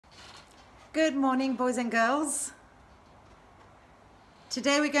Good morning, boys and girls.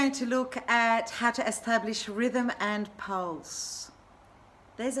 Today we're going to look at how to establish rhythm and pulse.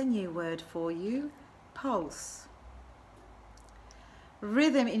 There's a new word for you, pulse.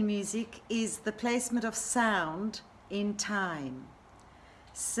 Rhythm in music is the placement of sound in time.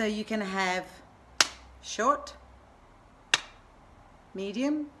 So you can have short,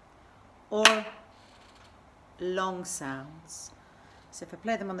 medium, or long sounds. So if I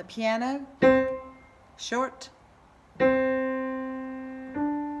play them on the piano, short,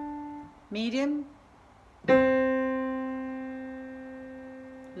 medium,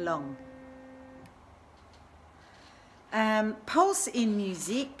 long. Pulse in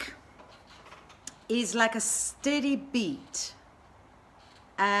music is like a steady beat,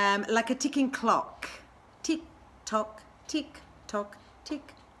 like a ticking clock. Tick tock, tick tock,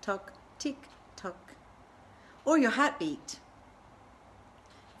 tick tock, tick tock. Or your heartbeat.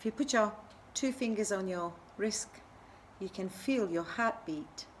 If you put your two fingers on your wrist, you can feel your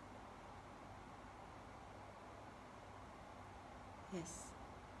heartbeat. Yes,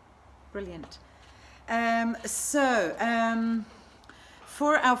 brilliant.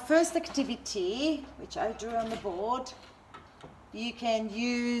 For our first activity, which I drew on the board, you can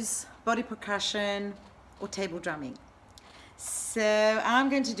use body percussion or table drumming. So I'm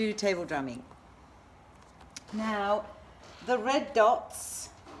going to do table drumming. Now, the red dots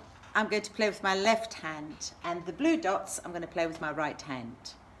I'm going to play with my left hand, and the blue dots I'm going to play with my right hand.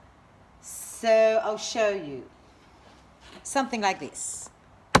 So I'll show you something like this.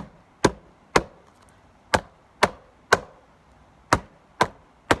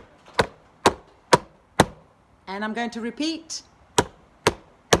 And I'm going to repeat.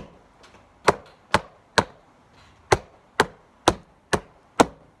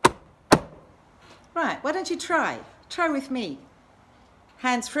 Right, why don't you try? Try with me.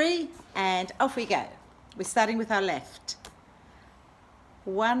 Hands free, and off we go. We're starting with our left.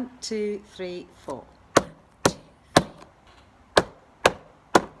 1, 2, 3, 4. 1, 2,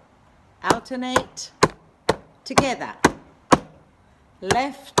 3. Alternate together.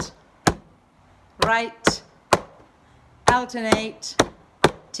 Left, right, alternate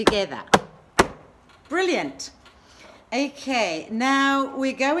together. Brilliant. Okay, now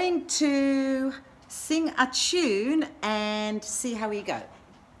we're going to sing a tune and see how we go.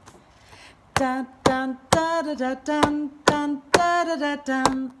 Dun dun da da da dun dun da da da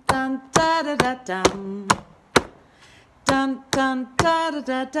dun dun da da da dun dun dun da da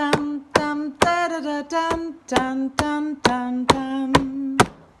da dun dun da da da dun dun dun dun dun.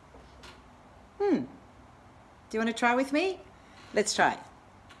 Do you want to try with me? Let's try.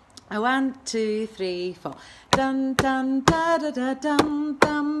 1, 2, 3, 4. Dun dun da da da dum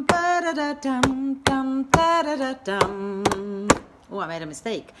dum ba da da dum dum da da da dum. Oh, I made a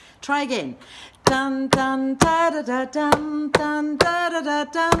mistake. Try again. Dun dun da da da dum dun da da da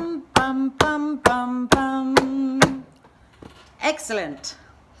dum bum bum bum bum. Excellent.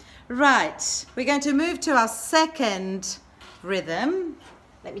 Right, we're going to move to our second rhythm.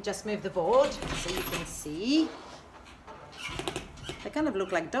 Let me just move the board so you can see. They kind of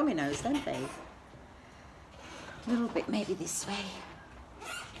look like dominoes, don't they? A little bit maybe this way.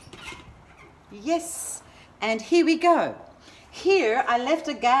 Yes, and here we go. Here I left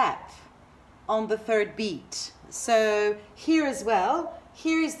a gap on the third beat. So here as well,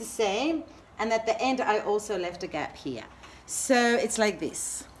 here is the same, and at the end I also left a gap here. So it's like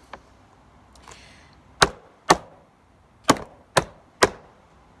this.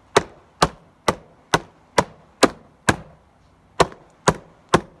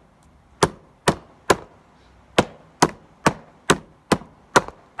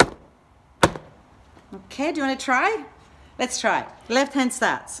 Okay, do you want to try? Let's try. Left hand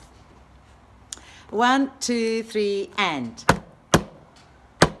starts. 1, 2, 3, and.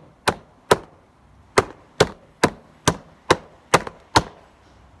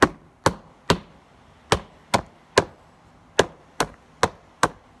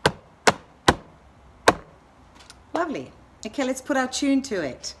 Lovely. Okay, let's put our tune to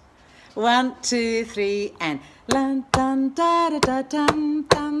it. 1, 2, 3, and. Dun dun da da da dum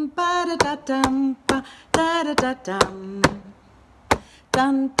dum ba da da dum ba da da da dum.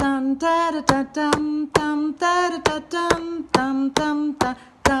 Dun dun da da da dum dum da da da dum dum dum da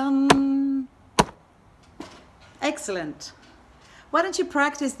dum. Excellent. Why don't you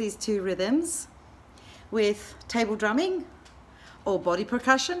practice these two rhythms with table drumming or body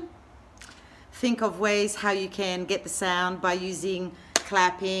percussion? Think of ways how you can get the sound by using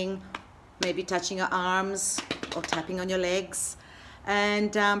clapping, maybe touching your arms or tapping on your legs,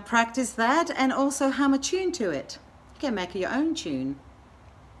 and practice that, and also hum a tune to it. You can make your own tune.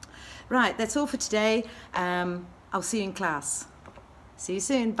 Right, that's all for today. I'll see you in class. See you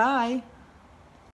soon. Bye.